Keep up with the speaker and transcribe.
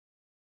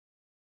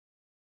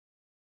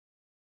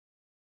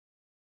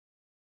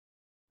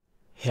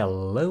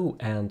Hello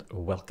and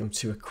welcome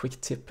to a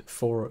quick tip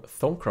for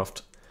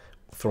Thaumcraft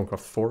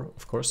 4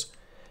 of course.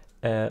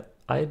 I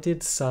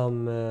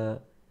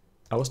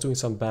was doing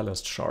some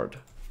Balanced Shard,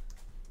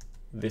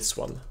 this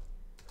one,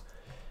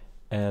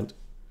 and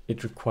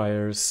it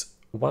requires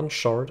 1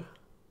 shard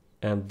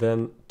and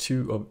then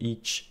 2 of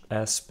each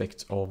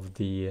aspect of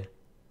the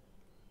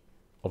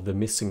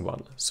missing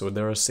one. So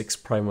there are 6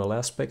 primal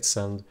aspects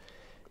and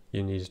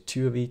you need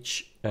 2 of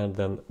each and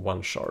then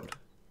 1 shard,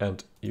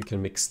 and you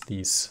can mix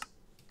these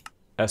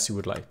as you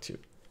would like to.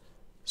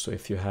 So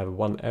if you have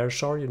 1 air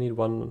shard, you need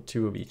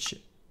 2 of each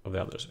of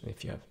the others. And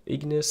if you have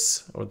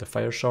ignis or the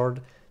fire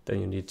shard,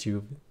 then you need 2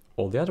 of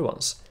all the other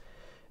ones.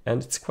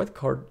 And it's quite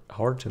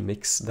hard to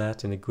mix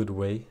that in a good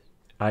way.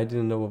 I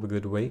didn't know of a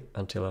good way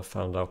until I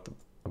found out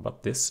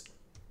about this.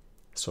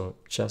 So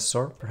chances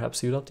are,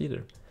 perhaps you don't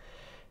either.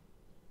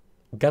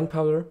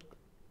 Gunpowder,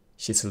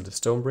 chiseled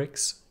stone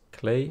bricks,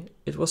 clay.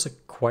 It was a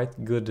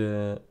quite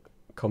good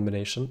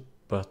combination,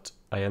 but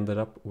I ended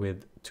up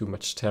with too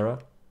much terra.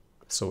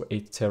 So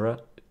 8 terra,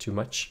 too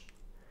much.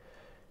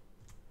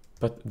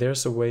 But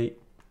there's a way,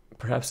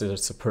 perhaps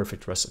it's a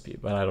perfect recipe,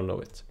 but I don't know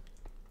it.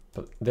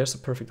 But there's a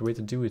perfect way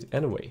to do it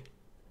anyway.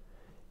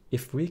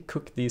 If we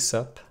cook these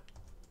up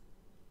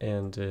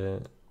and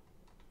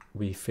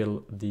we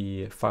fill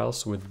the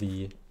phials with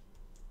the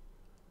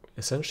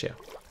Essentia,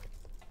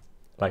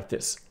 like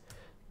this.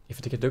 If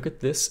you take a look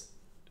at this,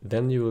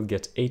 then you will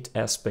get 8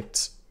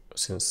 aspects,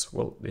 since,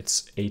 well,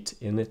 it's 8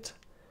 in it.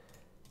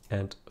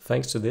 And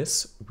thanks to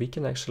this, we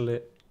can actually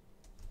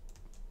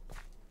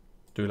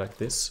do like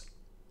this,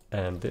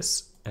 and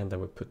then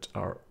we put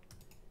our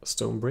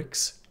stone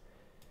bricks,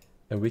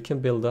 and we can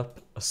build up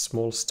a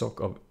small stock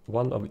of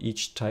 1 of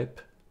each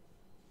type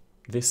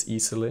this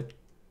easily.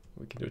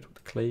 We can do it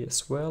with clay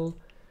as well.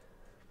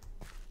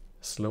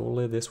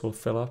 Slowly this will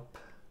fill up,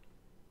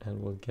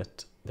 and we'll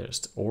get, there's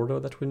the order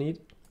that we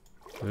need.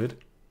 Good.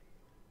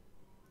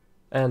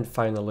 And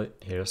finally,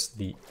 here's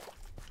the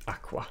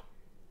aqua.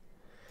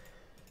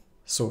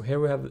 So here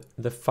we have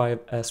the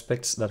 5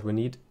 aspects that we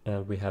need,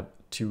 and we have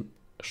 2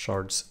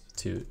 shards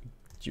to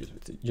use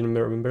with it. You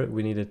remember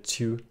we needed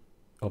 2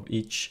 of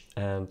each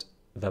and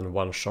then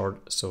 1 shard,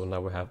 so now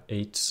we have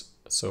 8.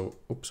 So,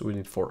 oops, we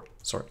need 4,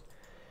 sorry.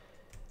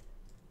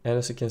 And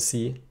as you can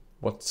see,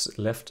 what's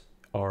left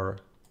are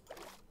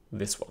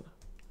this one.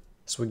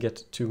 So we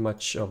get too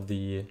much of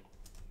the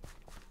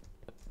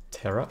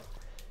terra,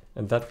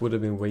 and that would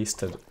have been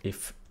wasted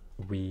if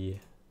we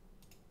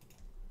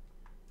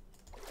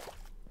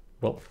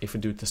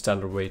do it the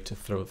standard way to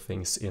throw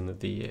things in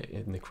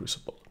the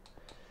crucible.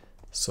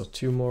 So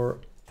 2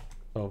 more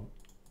of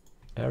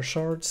air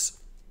shards,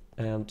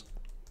 and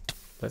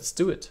let's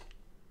do it.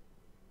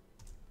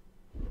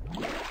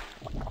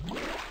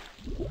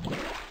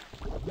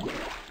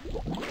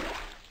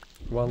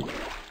 One,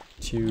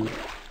 2,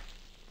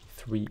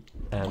 3,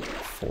 and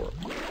 4.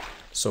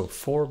 So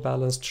 4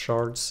 balanced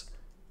shards,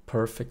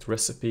 perfect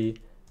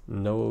recipe,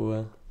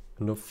 no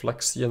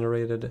flux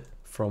generated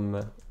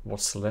from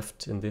what's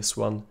left in this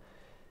one.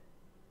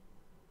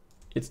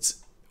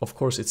 It's, of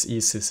course, it's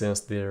easy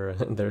since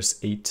there's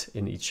 8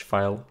 in each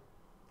phial,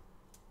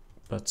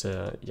 but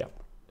yeah,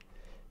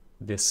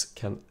 this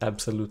can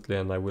absolutely,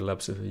 and I will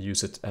absolutely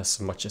use it as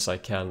much as I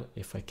can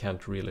if I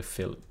can't really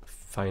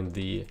find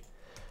the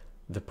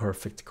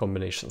perfect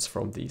combinations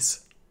from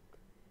these.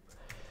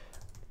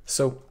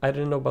 So I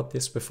didn't know about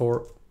this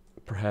before,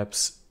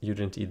 perhaps you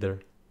didn't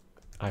either.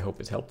 I hope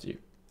it helped you.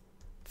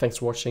 Thanks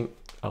for watching.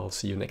 I'll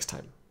see you next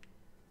time.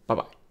 Bye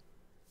bye.